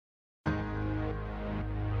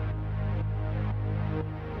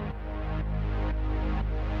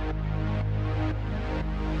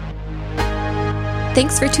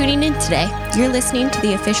Thanks for tuning in today. You're listening to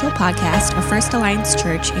the official podcast of First Alliance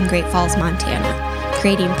Church in Great Falls, Montana,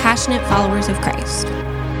 creating passionate followers of Christ.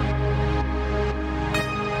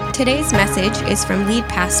 Today's message is from lead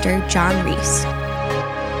pastor John Reese.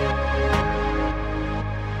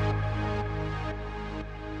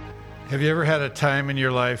 Have you ever had a time in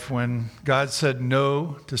your life when God said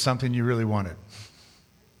no to something you really wanted?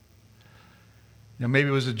 You know, maybe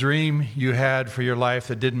it was a dream you had for your life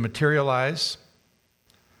that didn't materialize.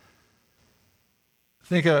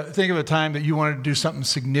 Think of a time that you wanted to do something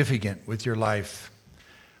significant with your life,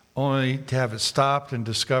 only to have it stopped and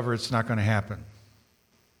discover it's not going to happen.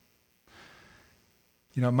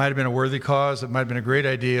 You know, it might have been a worthy cause, it might have been a great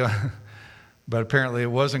idea, but apparently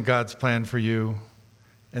it wasn't God's plan for you.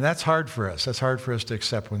 And that's hard for us. That's hard for us to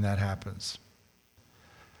accept when that happens.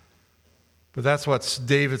 But that's what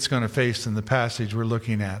David's going to face in the passage we're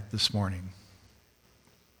looking at this morning.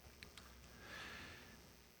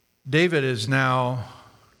 David is now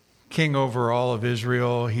king over all of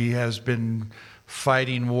Israel. He has been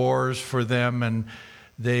fighting wars for them, and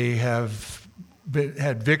they have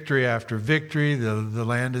had victory after victory. The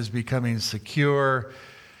land is becoming secure.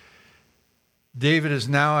 David is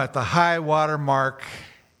now at the high water mark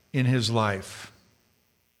in his life.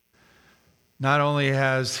 Not only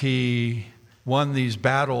has he won these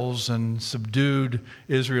battles and subdued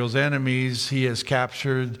Israel's enemies, he has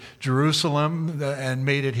captured Jerusalem and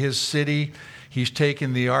made it his city. He's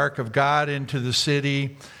taken the Ark of God into the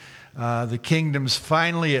city. The kingdom's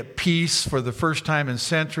finally at peace for the first time in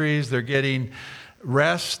centuries. They're getting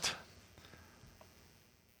rest.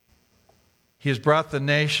 He has brought the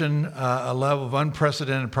nation a level of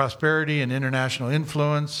unprecedented prosperity and international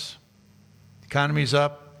influence. The economy's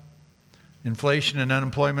up. Inflation and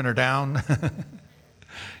unemployment are down.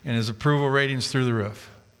 And his approval ratings through the roof.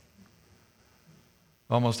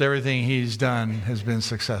 Almost everything he's done has been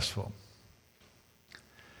successful.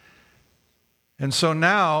 And so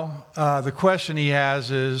now the question he has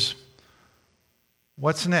is,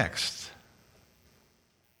 what's next?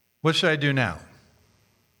 What should I do now?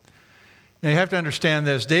 Now you have to understand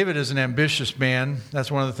this. David is an ambitious man. That's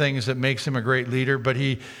one of the things that makes him a great leader.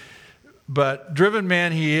 But driven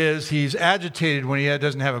man he's agitated when he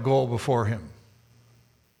doesn't have a goal before him.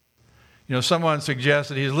 You know, someone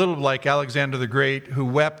suggested he's a little like Alexander the Great, who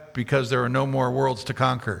wept because there are no more worlds to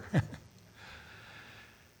conquer.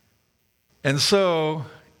 And so,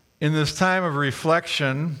 in this time of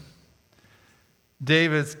reflection,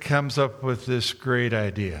 David comes up with this great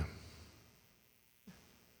idea.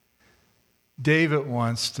 David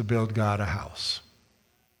wants to build God a house.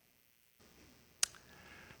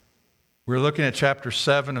 We're looking at chapter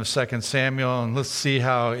 7 of 2 Samuel, and let's see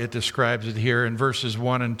how it describes it here. In verses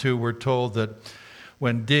 1 and 2, we're told that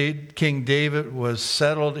when King David was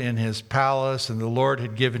settled in his palace and the Lord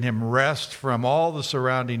had given him rest from all the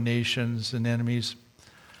surrounding nations and enemies,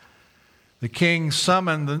 the king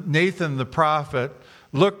summoned Nathan the prophet.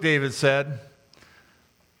 Look, David said,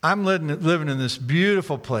 I'm living in this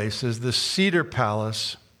beautiful place, as the cedar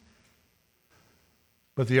palace,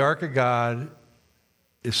 but the ark of God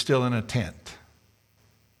is still in a tent.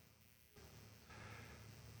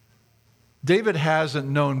 David hasn't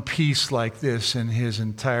known peace like this in his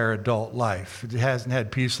entire adult life. He hasn't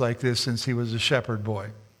had peace like this since he was a shepherd boy.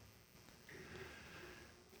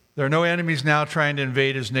 There are no enemies now trying to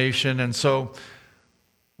invade his nation, and so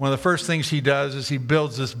one of the first things he does is he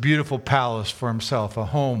builds this beautiful palace for himself, a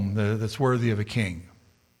home that's worthy of a king.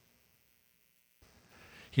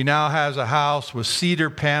 He now has a house with cedar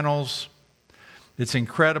panels. It's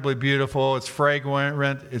incredibly beautiful. It's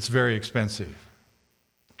fragrant. It's very expensive.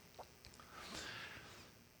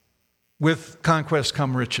 With conquest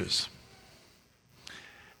come riches.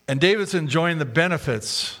 And David's enjoying the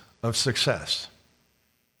benefits of success.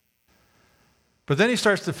 But then he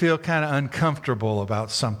starts to feel kind of uncomfortable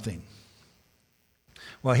about something.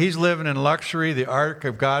 While he's living in luxury, the ark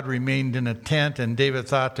of God remained in a tent, and David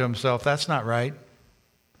thought to himself, that's not right.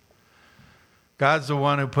 God's the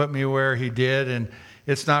one who put me where he did, and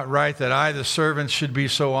it's not right that I, the servant, should be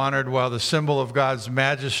so honored while the symbol of God's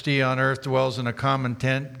majesty on earth dwells in a common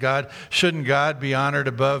tent. Shouldn't God be honored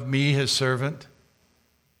above me, his servant?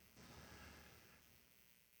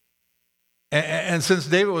 And since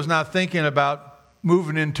David was not thinking about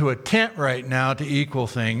moving into a tent right now to equal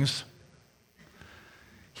things,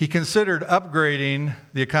 he considered upgrading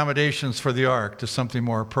the accommodations for the ark to something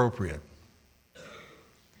more appropriate.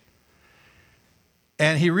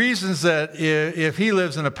 And he reasons that if he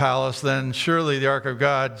lives in a palace, then surely the Ark of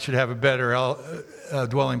God should have a better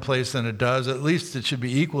dwelling place than it does. At least it should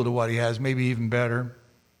be equal to what he has, maybe even better.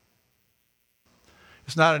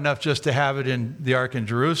 It's not enough just to have it in the ark in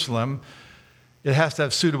Jerusalem. It has to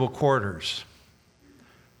have suitable quarters.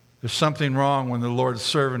 There's something wrong when the Lord's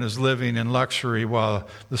servant is living in luxury while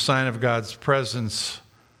the sign of God's presence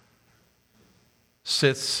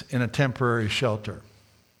sits in a temporary shelter.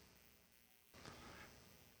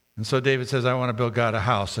 And so David says, I want to build God a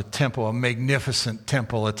house, a temple, a magnificent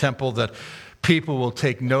temple, a temple that people will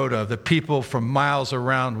take note of, that people from miles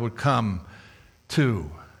around would come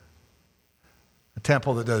to. A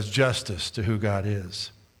temple that does justice to who God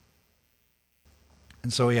is.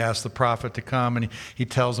 And so he asks the prophet to come, and he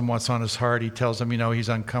tells him what's on his heart. He tells him, he's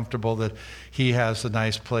uncomfortable that he has a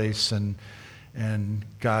nice place, and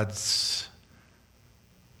God's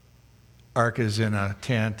ark is in a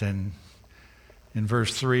tent. And in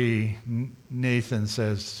verse 3, Nathan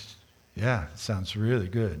says, yeah, it sounds really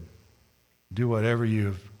good. Do whatever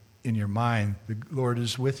you've in your mind. The Lord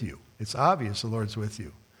is with you. It's obvious the Lord's with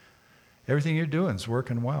you. Everything you're doing is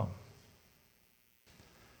working well.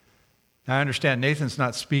 Now, I understand Nathan's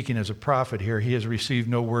not speaking as a prophet here. He has received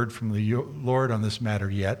no word from the Lord on this matter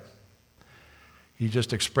yet. He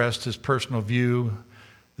just expressed his personal view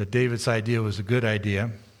that David's idea was a good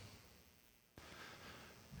idea.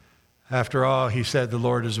 After all, he said the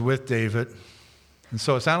Lord is with David. And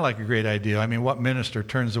so it sounded like a great idea. I mean, what minister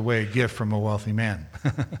turns away a gift from a wealthy man?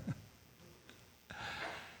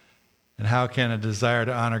 And how can a desire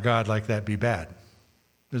to honor God like that be bad?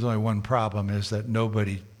 There's only one problem, is that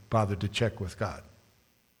nobody bothered to check with God.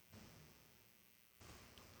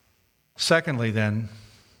 Secondly, then,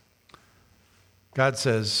 God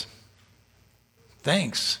says,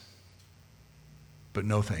 thanks, but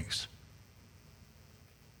no thanks.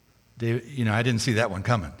 David, I didn't see that one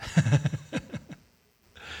coming.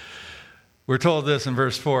 We're told this in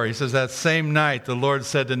verse 4. He says, that same night the Lord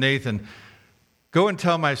said to Nathan, go and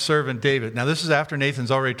tell my servant David. Now, this is after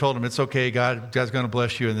Nathan's already told him, it's okay, God's going to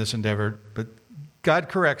bless you in this endeavor. But God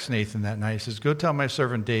corrects Nathan that night. He says, go tell my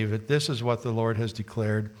servant David, this is what the Lord has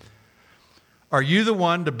declared. Are you the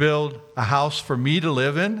one to build a house for me to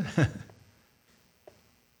live in?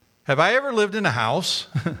 Have I ever lived in a house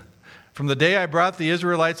from the day I brought the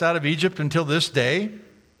Israelites out of Egypt until this day?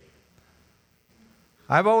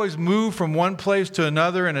 I've always moved from one place to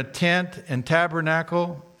another in a tent and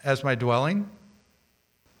tabernacle as my dwelling.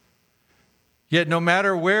 Yet no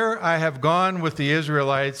matter where I have gone with the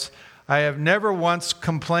Israelites, I have never once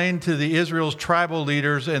complained to the Israel's tribal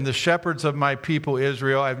leaders and the shepherds of my people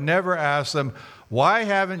Israel. I've never asked them, why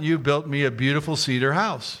haven't you built me a beautiful cedar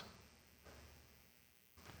house?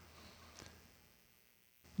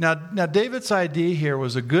 Now David's idea here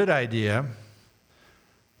was a good idea,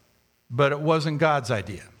 but it wasn't God's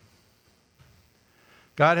idea.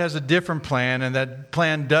 God has a different plan, and that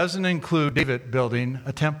plan doesn't include David building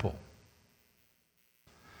a temple.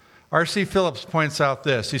 R.C. Phillips points out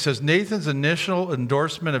this. He says, Nathan's initial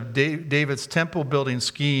endorsement of David's temple building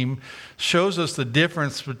scheme shows us the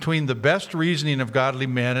difference between the best reasoning of godly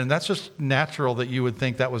men, and that's just natural that you would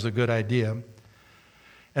think that was a good idea,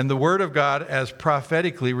 and the Word of God as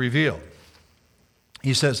prophetically revealed.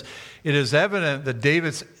 He says, it is evident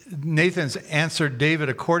that Nathan's answered David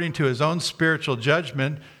according to his own spiritual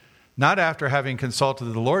judgment, not after having consulted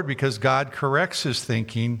the Lord, because God corrects his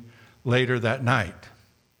thinking later that night.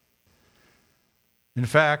 In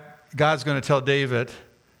fact, God's going to tell David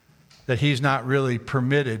that he's not really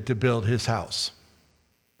permitted to build his house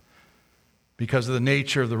because of the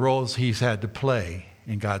nature of the roles he's had to play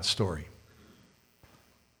in God's story.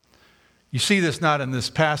 You see this not in this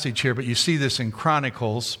passage here, but you see this in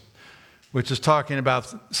Chronicles, which is talking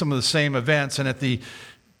about some of the same events. And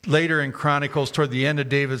later in Chronicles, toward the end of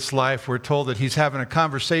David's life, we're told that he's having a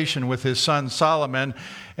conversation with his son Solomon.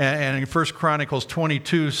 And in 1 Chronicles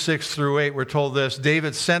 22, 6 through 8, we're told this: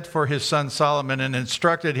 David sent for his son Solomon and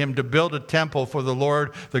instructed him to build a temple for the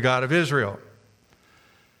Lord, the God of Israel.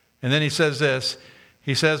 And then he says this.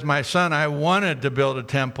 He says, my son, I wanted to build a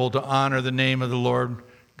temple to honor the name of the Lord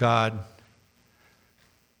God.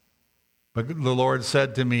 But the Lord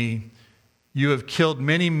said to me, you have killed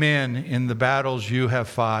many men in the battles you have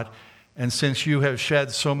fought, and since you have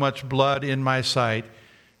shed so much blood in my sight,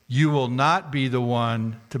 you will not be the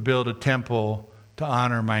one to build a temple to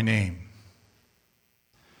honor my name.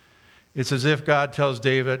 It's as if God tells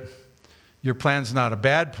David, your plan's not a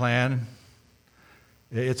bad plan.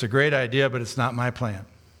 It's a great idea, but it's not my plan.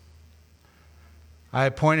 I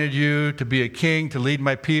appointed you to be a king, to lead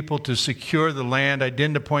my people, to secure the land. I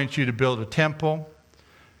didn't appoint you to build a temple.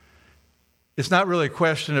 It's not really a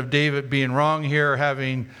question of David being wrong here or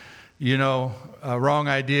having, a wrong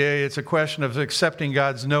idea. It's a question of accepting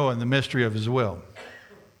God's no and the mystery of his will.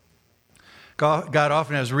 God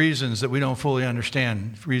often has reasons that we don't fully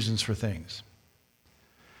understand, reasons for things.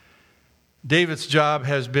 David's job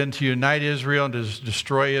has been to unite Israel and to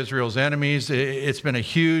destroy Israel's enemies. It's been a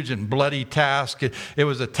huge and bloody task. It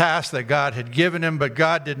was a task that God had given him, but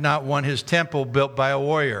God did not want his temple built by a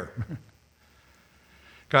warrior.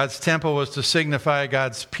 God's temple was to signify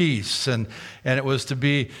God's peace, and it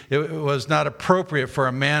was not appropriate for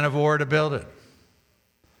a man of war to build it.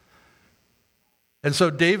 And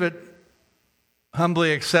so David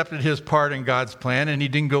humbly accepted his part in God's plan, and he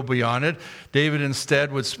didn't go beyond it. David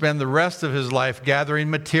instead would spend the rest of his life gathering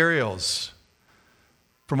materials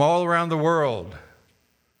from all around the world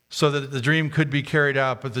so that the dream could be carried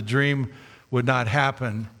out, but the dream would not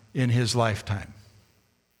happen in his lifetime.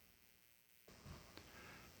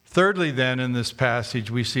 Thirdly, then, in this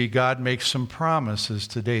passage, we see God make some promises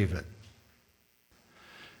to David.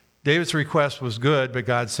 David's request was good, but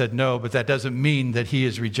God said no, but that doesn't mean that he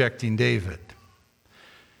is rejecting David.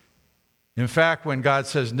 In fact, when God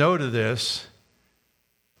says no to this,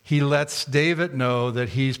 he lets David know that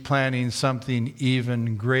he's planning something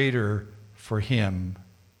even greater for him.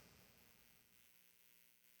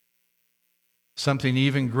 Something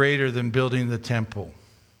even greater than building the temple.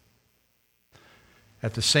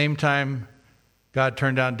 At the same time, God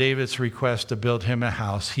turned down David's request to build him a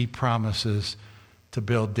house. He promises to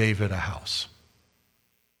build David a house.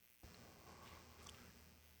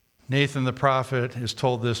 Nathan the prophet is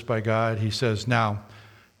told this by God. He says, "Now,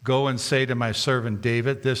 go and say to my servant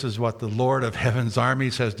David, this is what the Lord of heaven's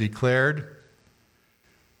armies has declared."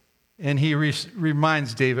 And he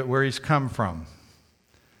reminds David where he's come from.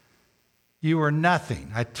 "You were nothing.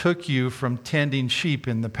 I took you from tending sheep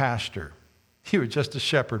in the pasture. You were just a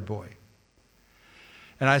shepherd boy.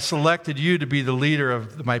 And I selected you to be the leader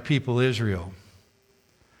of my people Israel.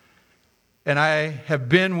 And I have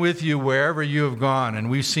been with you wherever you have gone." And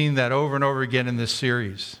we've seen that over and over again in this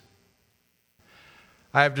series.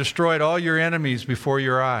 "I have destroyed all your enemies before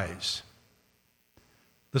your eyes."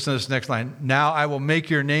 Listen to this next line. "Now I will make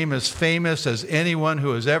your name as famous as anyone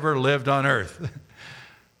who has ever lived on earth.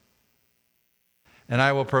 And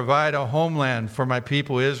I will provide a homeland for my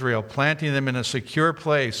people Israel, planting them in a secure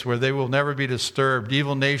place where they will never be disturbed.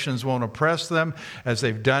 Evil nations won't oppress them as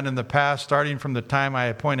they've done in the past, starting from the time I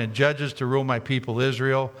appointed judges to rule my people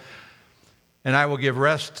Israel. And I will give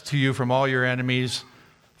rest to you from all your enemies.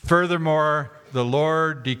 Furthermore, the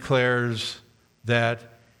Lord declares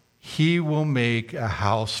that he will make a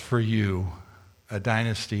house for you, a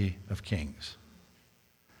dynasty of kings."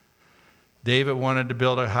 David wanted to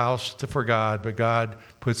build a house for God, but God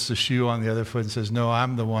puts the shoe on the other foot and says, "No,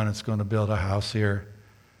 I'm the one that's going to build a house here.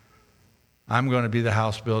 I'm going to be the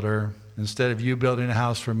house builder. Instead of you building a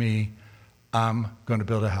house for me, I'm going to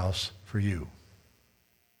build a house for you."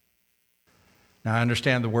 Now, I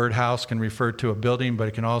understand the word house can refer to a building, but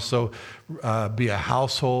it can also be a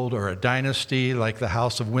household or a dynasty, like the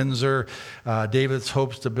House of Windsor. David's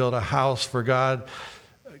hopes to build a house for God,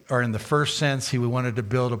 or in the first sense, he wanted to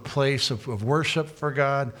build a place of worship for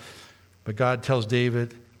God. But God tells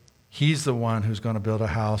David he's the one who's going to build a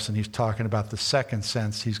house, and he's talking about the second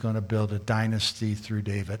sense. He's going to build a dynasty through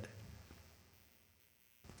David.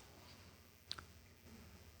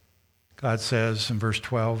 God says in verse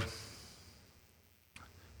 12,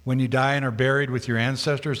 "When you die and are buried with your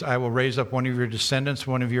ancestors, I will raise up one of your descendants,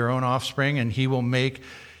 one of your own offspring, and he will make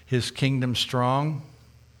his kingdom strong.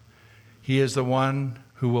 He is the one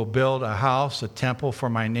who will build a house, a temple for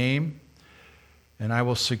my name, and I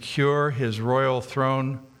will secure his royal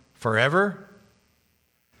throne forever.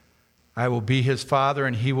 I will be his father,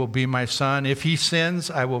 and he will be my son. If he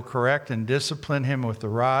sins, I will correct and discipline him with the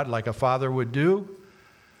rod like a father would do.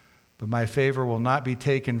 But my favor will not be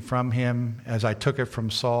taken from him as I took it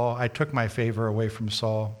from Saul. I took my favor away from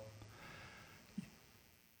Saul.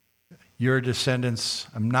 Your descendants,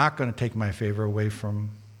 I'm not going to take my favor away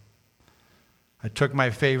from. I took my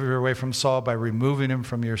favor away from Saul by removing him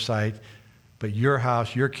from your sight, but your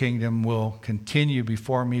house, your kingdom will continue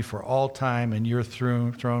before me for all time, and your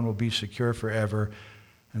throne will be secure forever."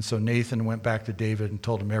 And so Nathan went back to David and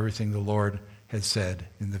told him everything the Lord had said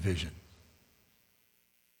in the vision.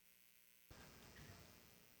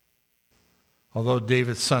 Although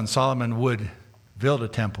David's son Solomon would build a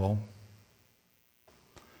temple,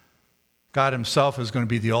 God himself is going to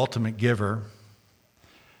be the ultimate giver.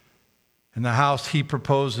 And the house he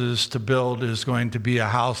proposes to build is going to be a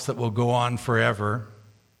house that will go on forever.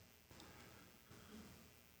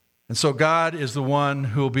 And so God is the one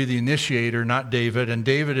who will be the initiator, not David. And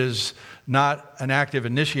David is not an active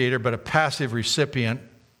initiator, but a passive recipient.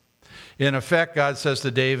 In effect, God says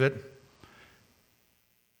to David,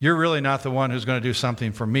 "You're really not the one who's going to do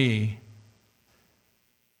something for me.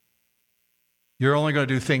 You're only going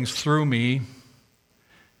to do things through me.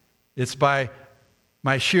 It's by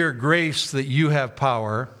my sheer grace that you have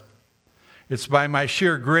power. It's by my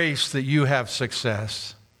sheer grace that you have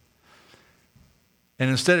success. And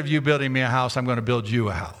instead of you building me a house, I'm going to build you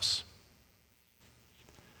a house.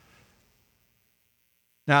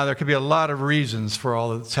 Now, there could be a lot of reasons for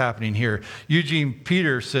all that's happening here. Eugene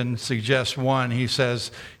Peterson suggests one. He says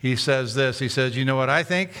this. He says, you know what I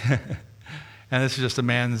think? And this is just a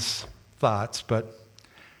man's thoughts, but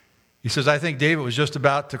he says, I think David was just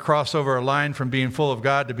about to cross over a line from being full of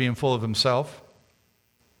God to being full of himself.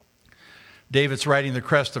 David's riding the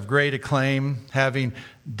crest of great acclaim, having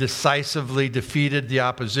decisively defeated the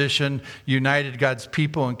opposition, united God's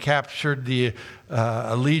people, and captured the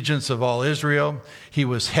allegiance of all Israel. He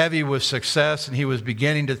was heavy with success, and he was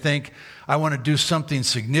beginning to think, I want to do something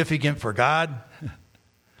significant for God.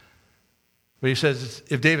 But he says,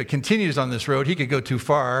 if David continues on this road, he could go too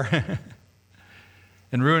far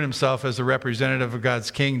and ruin himself as a representative of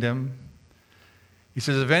God's kingdom. He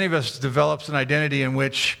says, if any of us develops an identity in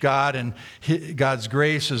which God and God's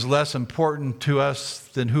grace is less important to us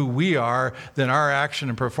than who we are, then our action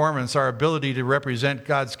and performance, our ability to represent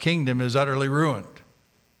God's kingdom is utterly ruined.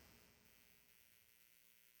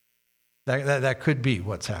 That could be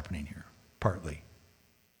what's happening here, partly.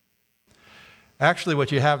 Actually,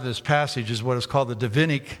 what you have in this passage is what is called the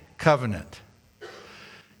Davidic covenant.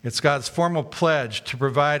 It's God's formal pledge to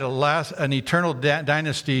provide an eternal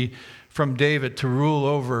dynasty from David to rule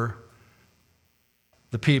over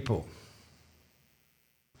the people.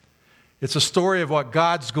 It's a story of what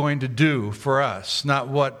God's going to do for us, not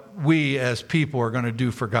what we as people are going to do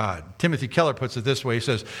for God. Timothy Keller puts it this way. He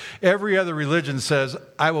says, every other religion says,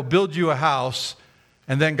 I will build you a house,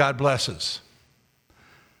 and then God blesses.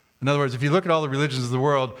 In other words, if you look at all the religions of the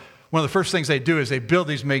world, one of the first things they do is they build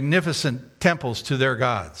these magnificent temples to their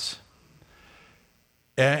gods.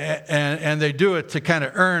 And they do it to kind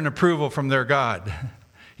of earn approval from their God.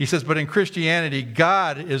 He says, but in Christianity,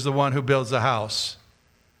 God is the one who builds the house.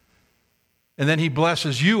 And then he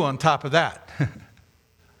blesses you on top of that.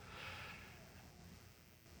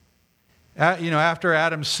 After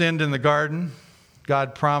Adam sinned in the garden,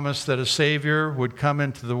 God promised that a Savior would come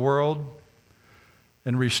into the world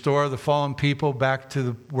and restore the fallen people back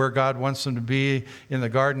to where God wants them to be. In the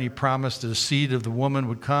garden, he promised that the seed of the woman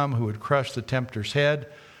would come who would crush the tempter's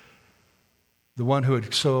head, the one who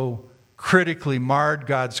had so critically marred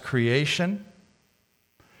God's creation.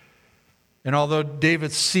 And although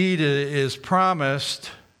David's seed is promised,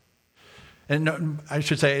 and I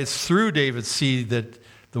should say it's through David's seed that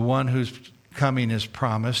the one who's coming is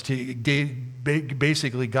promised.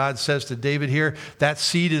 Basically, God says to David here, that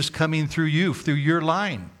seed is coming through you, through your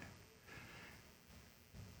line.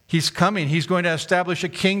 He's coming. He's going to establish a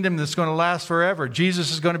kingdom that's going to last forever.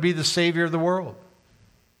 Jesus is going to be the Savior of the world.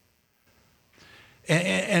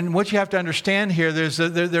 And what you have to understand here, there's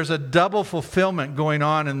a double fulfillment going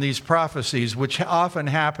on in these prophecies, which often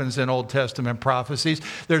happens in Old Testament prophecies.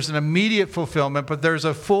 There's an immediate fulfillment, but there's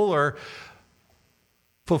a fuller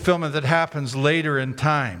fulfillment that happens later in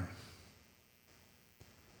time.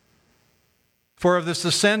 For of this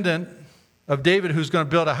descendant of David who's going to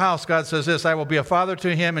build a house, God says this, I will be a father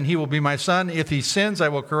to him and he will be my son. If he sins, I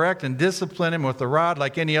will correct and discipline him with the rod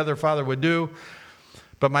like any other father would do.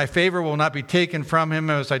 But my favor will not be taken from him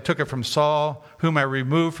as I took it from Saul, whom I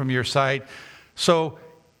removed from your sight. So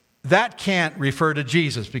that can't refer to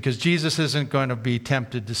Jesus because Jesus isn't going to be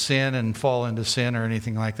tempted to sin and fall into sin or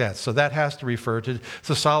anything like that. So that has to refer to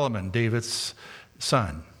Solomon, David's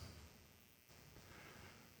son.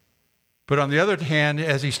 But on the other hand,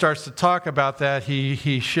 as he starts to talk about that,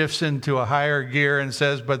 he shifts into a higher gear and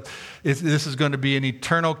says, but this is going to be an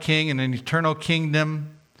eternal king and an eternal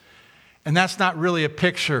kingdom. And that's not really a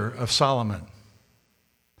picture of Solomon.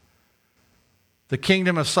 The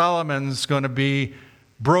kingdom of Solomon is going to be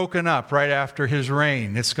broken up right after his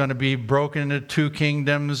reign. It's going to be broken into two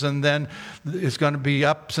kingdoms, and then it's going to be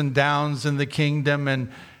ups and downs in the kingdom,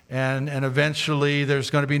 and eventually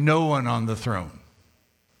there's going to be no one on the throne.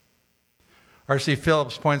 R.C.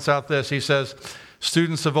 Phillips points out this. He says,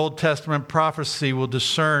 students of Old Testament prophecy will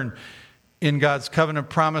discern in God's covenant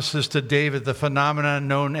promises to David the phenomenon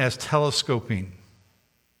known as telescoping.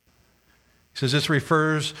 He says this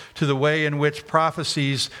refers to the way in which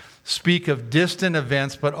prophecies speak of distant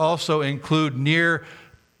events, but also include near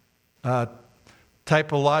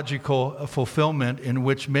typological fulfillment in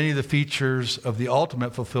which many of the features of the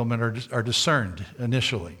ultimate fulfillment are discerned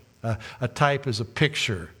initially. A type is a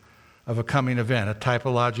picture of a coming event. A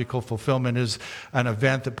typological fulfillment is an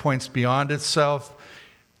event that points beyond itself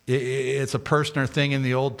It's a person or thing in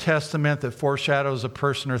the Old Testament that foreshadows a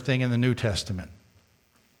person or thing in the New Testament.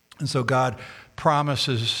 And so God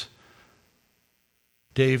promises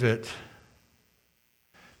David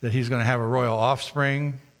that he's going to have a royal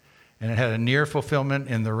offspring, and it had a near fulfillment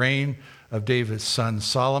in the reign of David's son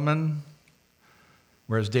Solomon.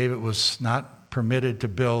 Whereas David was not permitted to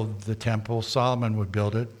build the temple, Solomon would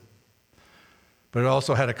build it. But it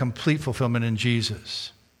also had a complete fulfillment in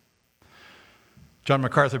Jesus. John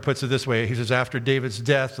MacArthur puts it this way. He says, after David's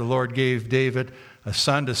death, the Lord gave David a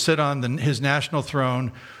son to sit on his national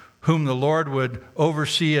throne, whom the Lord would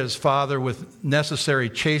oversee as father with necessary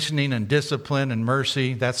chastening and discipline and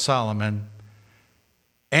mercy. That's Solomon.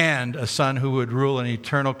 And a son who would rule an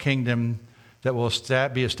eternal kingdom that will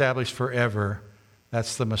be established forever.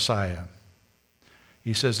 That's the Messiah.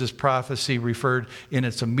 He says this prophecy referred in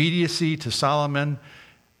its immediacy to Solomon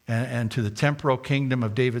and to the temporal kingdom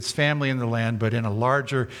of David's family in the land, but in a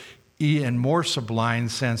larger and more sublime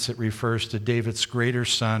sense, it refers to David's greater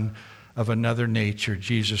son of another nature,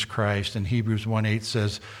 Jesus Christ. And Hebrews 1:8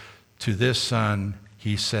 says, to this son,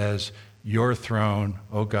 he says, your throne,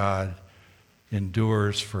 O God,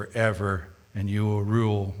 endures forever, and you will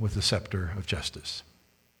rule with the scepter of justice.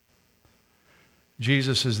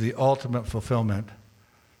 Jesus is the ultimate fulfillment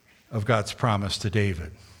of God's promise to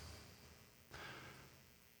David.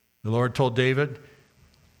 The Lord told David,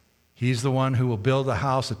 he's the one who will build a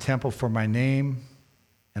house, a temple for my name,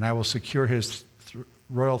 and I will secure his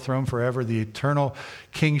royal throne forever. The eternal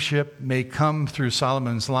kingship may come through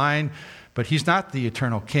Solomon's line, but he's not the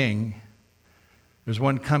eternal king. There's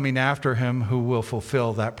one coming after him who will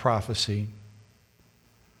fulfill that prophecy.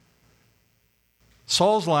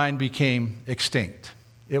 Saul's line became extinct.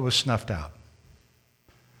 It was snuffed out.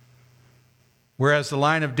 Whereas the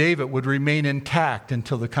line of David would remain intact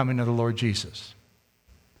until the coming of the Lord Jesus.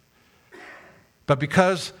 But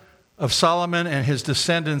because of Solomon and his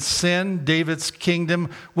descendants' sin, David's kingdom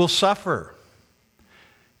will suffer.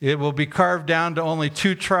 It will be carved down to only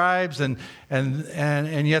 2 tribes, and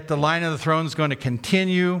yet the line of the throne is going to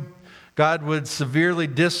continue. God would severely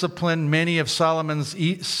discipline many of Solomon's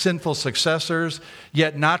sinful successors,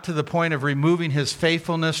 yet not to the point of removing his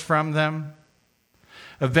faithfulness from them.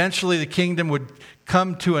 Eventually, the kingdom would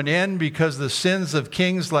come to an end because of the sins of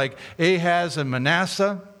kings like Ahaz and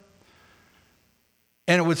Manasseh.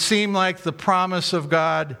 And it would seem like the promise of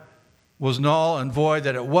God was null and void,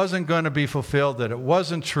 that it wasn't going to be fulfilled, that it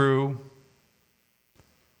wasn't true.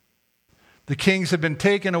 The kings had been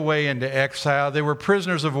taken away into exile. They were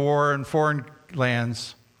prisoners of war in foreign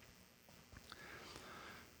lands.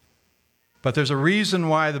 But there's a reason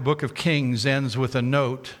why the book of Kings ends with a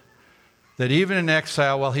note that even in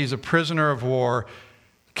exile, while he's a prisoner of war,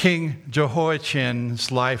 King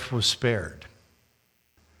Jehoiachin's life was spared.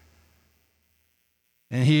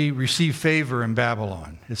 And he received favor in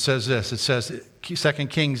Babylon. It says this, it says, 2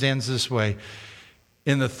 Kings ends this way.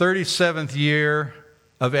 In the 37th year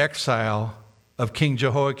of exile of King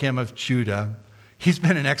Jehoiakim of Judah, he's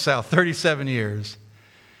been in exile 37 years,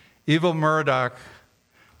 evil Merodach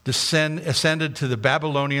ascended to the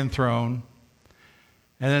Babylonian throne.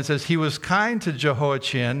 And then it says, he was kind to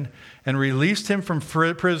Jehoiachin and released him from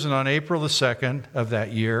prison on April the 2nd of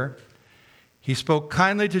that year. He spoke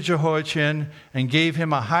kindly to Jehoiachin and gave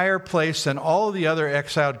him a higher place than all the other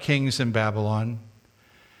exiled kings in Babylon.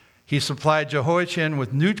 He supplied Jehoiachin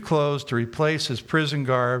with new clothes to replace his prison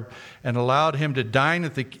garb and allowed him to dine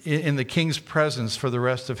in the king's presence for the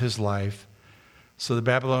rest of his life. So the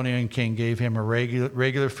Babylonian king gave him a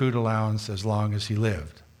regular food allowance as long as he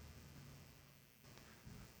lived.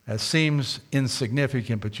 That seems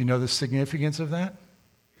insignificant, but you know the significance of that?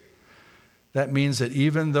 That means that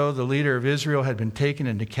even though the leader of Israel had been taken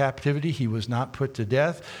into captivity, he was not put to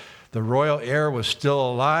death. The royal heir was still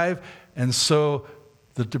alive. And so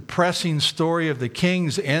the depressing story of the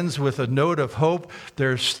kings ends with a note of hope.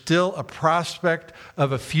 There's still a prospect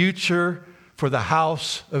of a future for the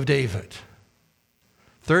house of David.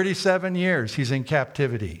 37 years he's in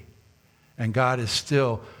captivity, and God is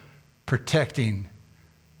still protecting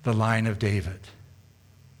the line of David.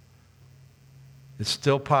 It's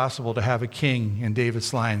still possible to have a king in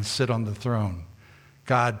David's line sit on the throne.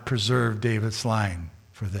 God preserved David's line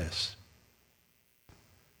for this.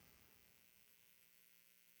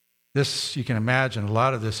 This, you can imagine, a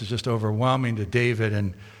lot of this is just overwhelming to David,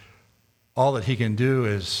 and all that he can do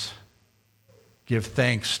is give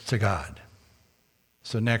thanks to God.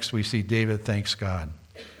 So next we see David thanks God.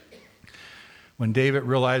 When David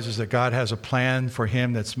realizes that God has a plan for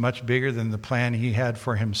him that's much bigger than the plan he had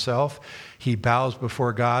for himself, he bows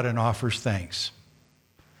before God and offers thanks.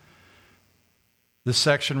 This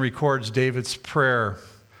section records David's prayer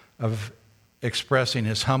of expressing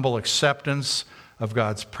his humble acceptance of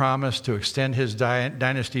God's promise to extend his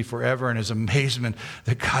dynasty forever and his amazement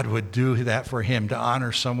that God would do that for him, to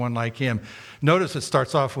honor someone like him. Notice it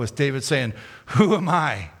starts off with David saying, "Who am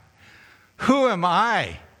I? Who am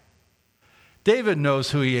I?" David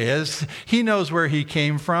knows who he is. He knows where he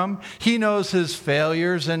came from. He knows his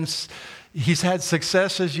failures, and he's had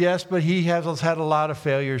successes, yes, but he has had a lot of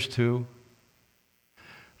failures too.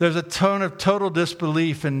 There's a tone of total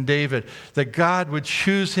disbelief in David that God would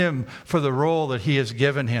choose him for the role that he has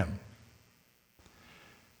given him.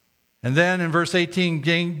 And then in verse 18,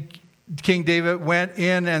 King David went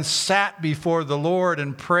in and sat before the Lord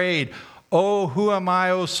and prayed, "Oh, who am I,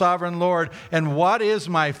 O sovereign Lord? And what is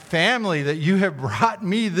my family that you have brought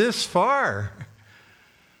me this far?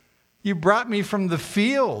 You brought me from the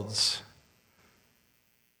fields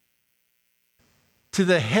to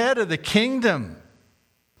the head of the kingdom.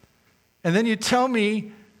 And then you tell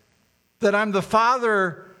me that I'm the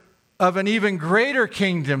father of an even greater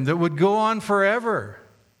kingdom that would go on forever.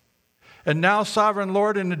 And now, sovereign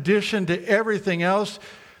Lord, in addition to everything else,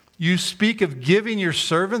 you speak of giving your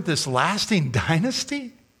servant this lasting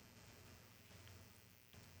dynasty?"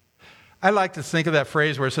 I like to think of that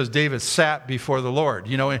phrase where it says David sat before the Lord.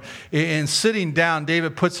 You know, in sitting down,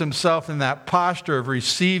 David puts himself in that posture of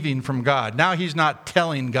receiving from God. Now he's not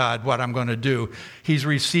telling God what I'm going to do. He's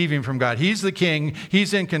receiving from God. He's the king.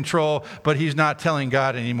 He's in control, but he's not telling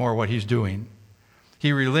God anymore what he's doing.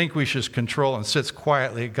 He relinquishes control and sits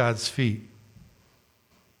quietly at God's feet.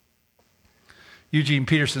 Eugene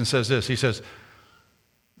Peterson says this. He says,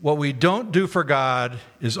 "What we don't do for God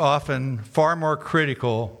is often far more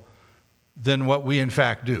critical than what we in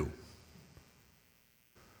fact do."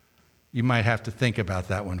 You might have to think about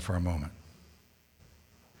that one for a moment.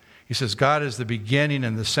 He says, God is the beginning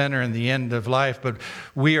and the center and the end of life, but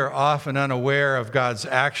we are often unaware of God's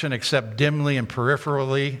action except dimly and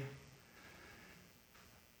peripherally,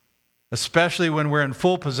 especially when we're in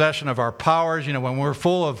full possession of our powers, when we're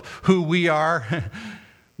full of who we are,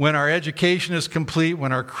 when our education is complete,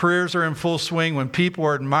 when our careers are in full swing, when people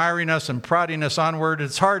are admiring us and prodding us onward.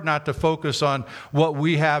 It's hard not to focus on what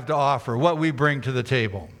we have to offer, what we bring to the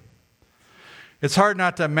table. It's hard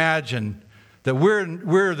not to imagine that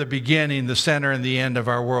we're the beginning, the center, and the end of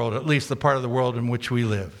our world, at least the part of the world in which we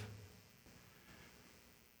live.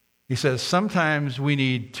 He says, sometimes we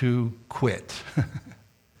need to quit.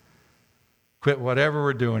 Quit whatever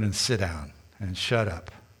we're doing and sit down and shut up.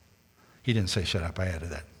 He didn't say shut up, I added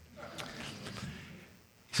that.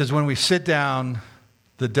 He says, when we sit down,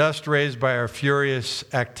 the dust raised by our furious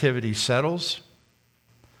activity settles.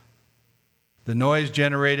 The noise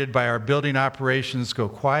generated by our building operations go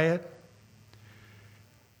quiet.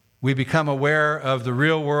 We become aware of the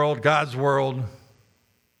real world, God's world.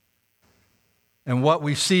 And what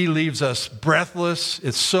we see leaves us breathless.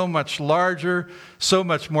 It's so much larger, so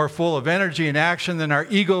much more full of energy and action than our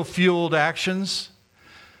ego-fueled actions.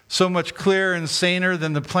 So much clearer and saner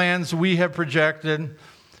than the plans we have projected.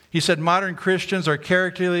 He said modern Christians are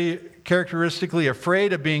characteristically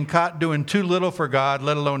afraid of being caught doing too little for God,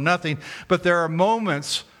 let alone nothing. But there are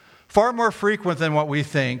moments, far more frequent than what we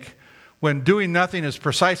think, when doing nothing is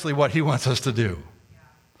precisely what he wants us to do.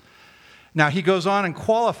 Now, he goes on and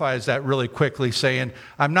qualifies that really quickly, saying,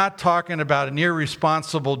 I'm not talking about an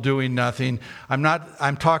irresponsible doing nothing.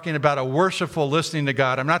 I'm talking about a worshipful listening to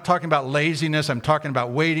God. I'm not talking about laziness. I'm talking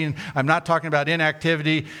about waiting. I'm not talking about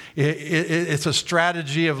inactivity. It's a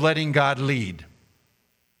strategy of letting God lead.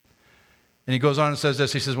 And he goes on and says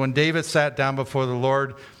this. He says, when David sat down before the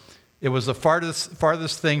Lord, it was the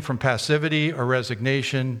farthest thing from passivity or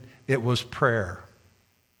resignation. It was prayer.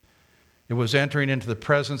 It was entering into the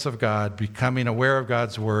presence of God, becoming aware of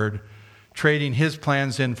God's word, trading his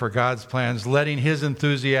plans in for God's plans, letting his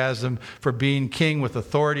enthusiasm for being king with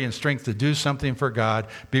authority and strength to do something for God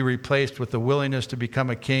be replaced with the willingness to become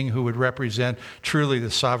a king who would represent truly the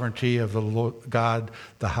sovereignty of the Lord, God,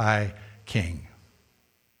 the high king.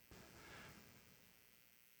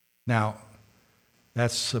 Now,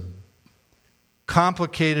 that's a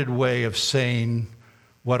complicated way of saying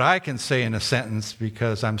what I can say in a sentence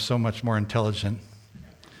because I'm so much more intelligent.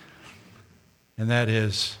 And that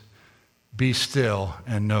is, be still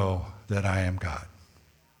and know that I am God.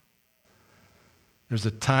 There's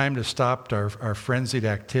a time to stop our frenzied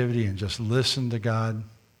activity and just listen to God.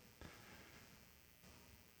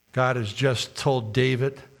 God has just told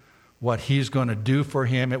David what he's going to do for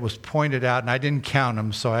him. It was pointed out, and I didn't count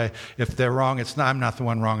them, so if they're wrong, I'm not the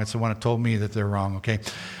one wrong. It's the one that told me that they're wrong, okay?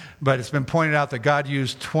 But it's been pointed out that God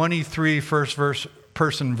used 23 first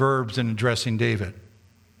person verbs in addressing David.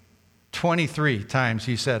 23 times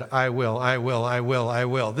he said, I will, I will, I will, I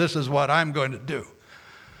will. This is what I'm going to do.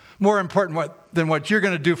 More important than what you're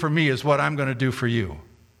going to do for me is what I'm going to do for you.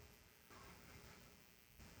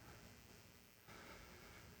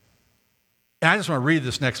 And I just want to read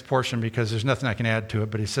this next portion because there's nothing I can add to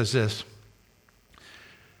it, but he says this.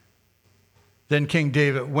 Then King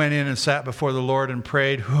David went in and sat before the Lord and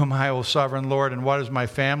prayed, Who am I, O sovereign Lord, and what is my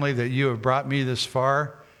family that you have brought me this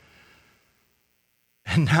far?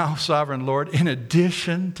 And now, sovereign Lord, in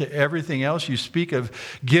addition to everything else, you speak of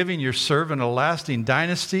giving your servant a lasting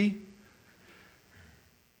dynasty.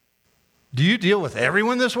 Do you deal with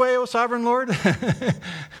everyone this way, O sovereign Lord?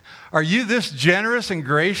 Are you this generous and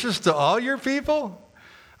gracious to all your people?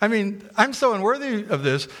 I mean, I'm so unworthy of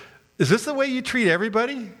this. Is this the way you treat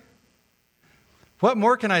everybody? What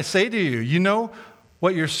more can I say to you? You know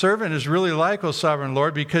what your servant is really like, O sovereign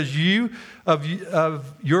Lord, because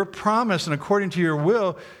of your promise and according to your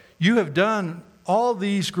will, you have done all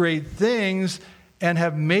these great things and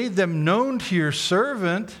have made them known to your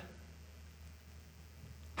servant.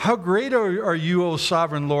 How great are you, O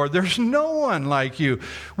sovereign Lord? There's no one like you.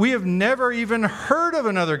 We have never even heard of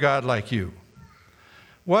another God like you.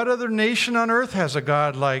 What other nation on earth has a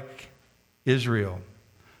God like Israel?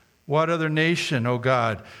 What other nation, O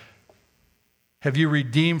God, have you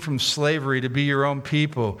redeemed from slavery to be your own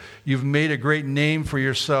people? You've made a great name for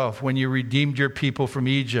yourself when you redeemed your people from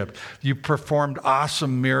Egypt. You performed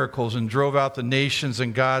awesome miracles and drove out the nations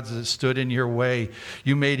and gods that stood in your way.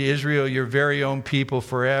 You made Israel your very own people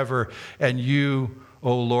forever, and you,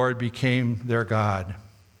 O Lord, became their God.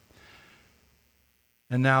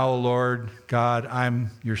 And now, O Lord God, I'm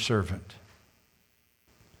your servant.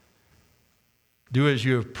 Do as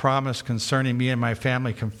you have promised concerning me and my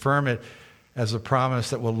family. Confirm it as a promise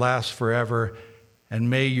that will last forever, and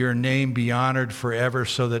may your name be honored forever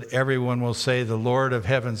so that everyone will say, the Lord of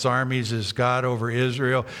heaven's armies is God over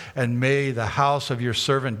Israel, and may the house of your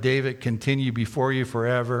servant David continue before you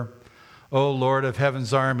forever. O Lord of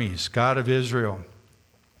heaven's armies, God of Israel,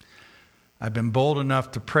 I've been bold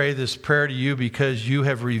enough to pray this prayer to you because you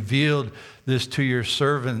have revealed this to your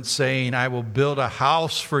servant, saying, I will build a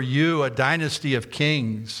house for you, a dynasty of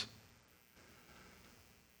kings.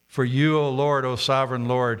 For you, O Lord, O sovereign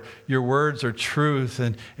Lord, your words are truth,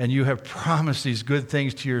 and you have promised these good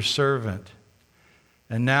things to your servant.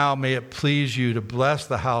 And now may it please you to bless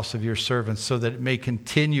the house of your servant so that it may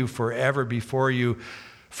continue forever before you,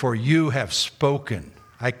 for you have spoken.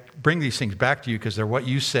 I bring these things back to you because they're what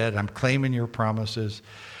you said. I'm claiming your promises.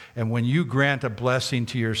 And when you grant a blessing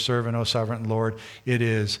to your servant, O sovereign Lord, it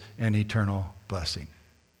is an eternal blessing.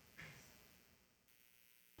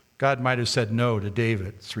 God might have said no to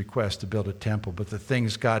David's request to build a temple, but the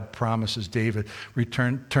things God promises David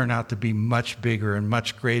turn out to be much bigger and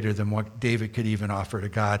much greater than what David could even offer to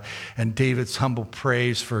God. And David's humble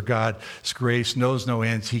praise for God's grace knows no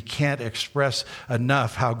ends. He can't express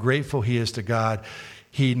enough how grateful he is to God.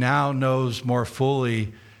 He now knows more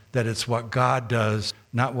fully that it's what God does,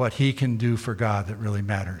 not what he can do for God, that really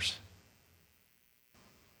matters.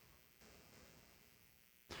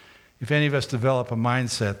 If any of us develop a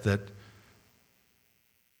mindset that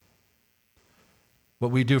what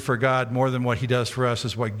we do for God more than what he does for us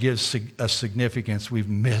is what gives us significance, we've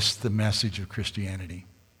missed the message of Christianity.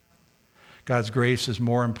 God's grace is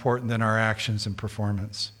more important than our actions and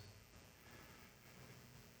performance.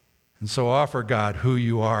 And so offer God who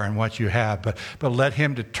you are and what you have, but let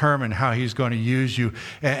him determine how he's going to use you,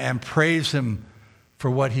 and praise him for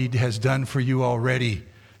what he has done for you already.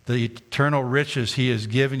 The eternal riches he has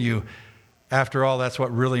given you. After all, that's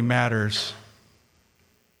what really matters.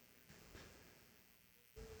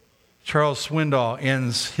 Charles Swindoll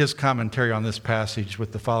ends his commentary on this passage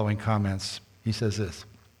with the following comments. He says this.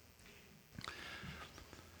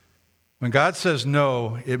 When God says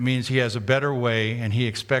no, it means he has a better way and he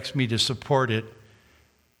expects me to support it.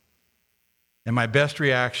 And my best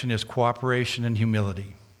reaction is cooperation and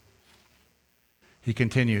humility. He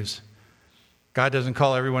continues. God doesn't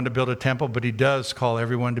call everyone to build a temple, but he does call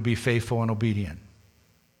everyone to be faithful and obedient.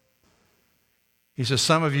 He says,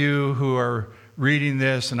 some of you who are reading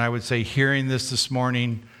this, and I would say hearing this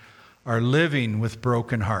morning, are living with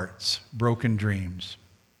broken hearts, broken dreams.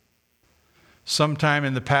 Sometime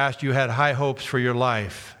in the past, you had high hopes for your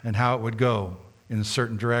life and how it would go in a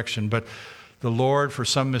certain direction, but the Lord, for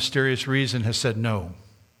some mysterious reason, has said no.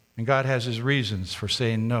 And God has his reasons for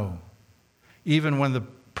saying no, even when the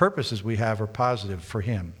purposes we have are positive for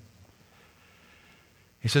him.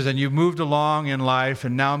 He says, and you've moved along in life,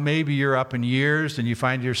 and now maybe you're up in years and you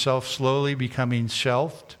find yourself slowly becoming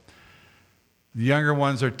shelved. The younger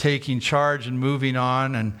ones are taking charge and moving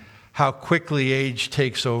on, and how quickly age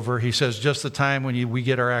takes over. He says, just the time when we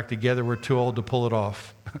get our act together, we're too old to pull it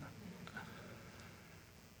off.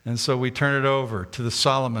 And so we turn it over to the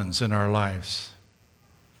Solomons in our lives.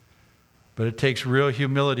 But it takes real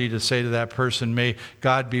humility to say to that person, may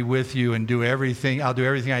God be with you and do everything. I'll do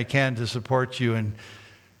everything I can to support you and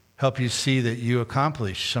help you see that you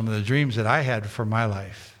accomplish some of the dreams that I had for my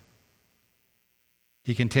life.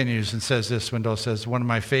 He continues and says this, Swindoll says, one of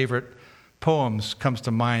my favorite poems comes to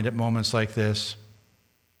mind at moments like this.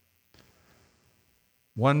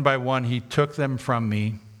 One by one, he took them from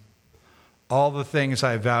me, all the things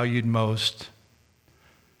I valued most,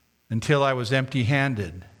 until I was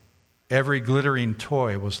empty-handed. Every glittering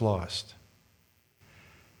toy was lost.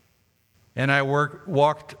 And I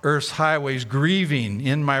walked earth's highways, grieving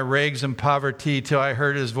in my rags and poverty, till I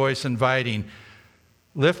heard his voice inviting,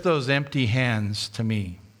 lift those empty hands to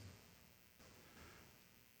me.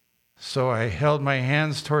 So I held my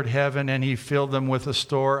hands toward heaven, and he filled them with a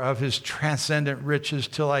store of his transcendent riches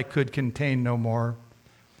till I could contain no more.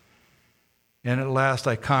 And at last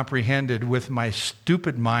I comprehended with my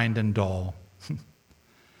stupid mind and dull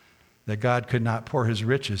that God could not pour his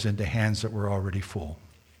riches into hands that were already full.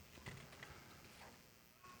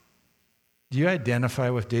 Do you identify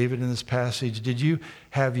with David in this passage? Did you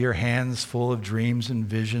have your hands full of dreams and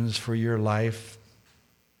visions for your life?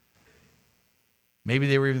 Maybe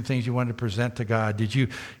they were even things you wanted to present to God. Did you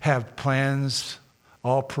have plans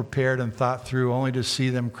all prepared and thought through only to see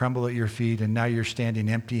them crumble at your feet, and now you're standing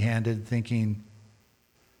empty-handed thinking,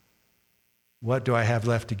 what do I have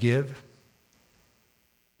left to give?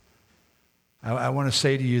 I want to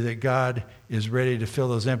say to you that God is ready to fill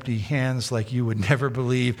those empty hands like you would never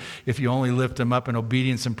believe if you only lift them up in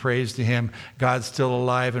obedience and praise to him. God's still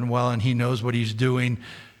alive and well, and he knows what he's doing.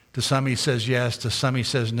 To some he says yes, to some he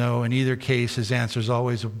says no. In either case, his answer is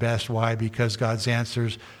always the best. Why? Because God's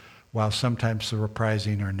answers, while sometimes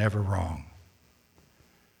surprising, are never wrong.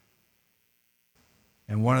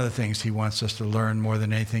 And one of the things he wants us to learn more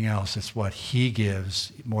than anything else, it's what he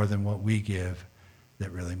gives more than what we give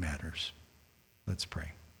that really matters. Let's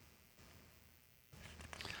pray.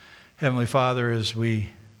 Heavenly Father, as we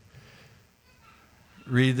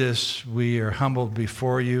read this, we are humbled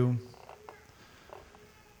before you.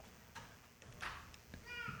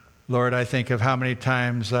 Lord, I think of how many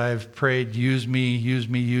times I've prayed, use me, use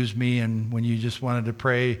me, use me, and when you just wanted to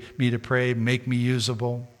pray, make me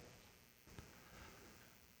usable.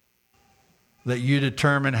 Let you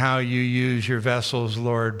determine how you use your vessels,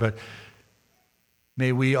 Lord, but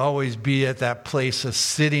may we always be at that place of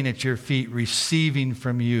sitting at your feet, receiving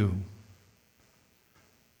from you.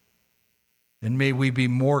 And may we be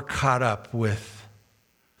more caught up with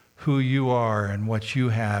who you are and what you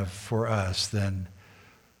have for us than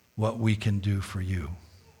what we can do for you.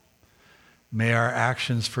 May our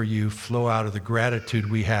actions for you flow out of the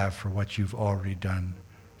gratitude we have for what you've already done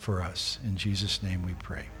for us. In Jesus' name we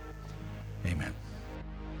pray. Amen.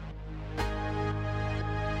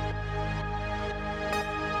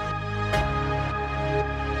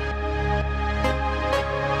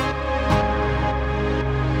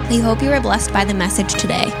 We hope you were blessed by the message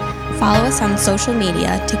today. Follow us on social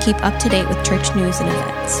media to keep up to date with church news and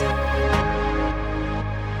events.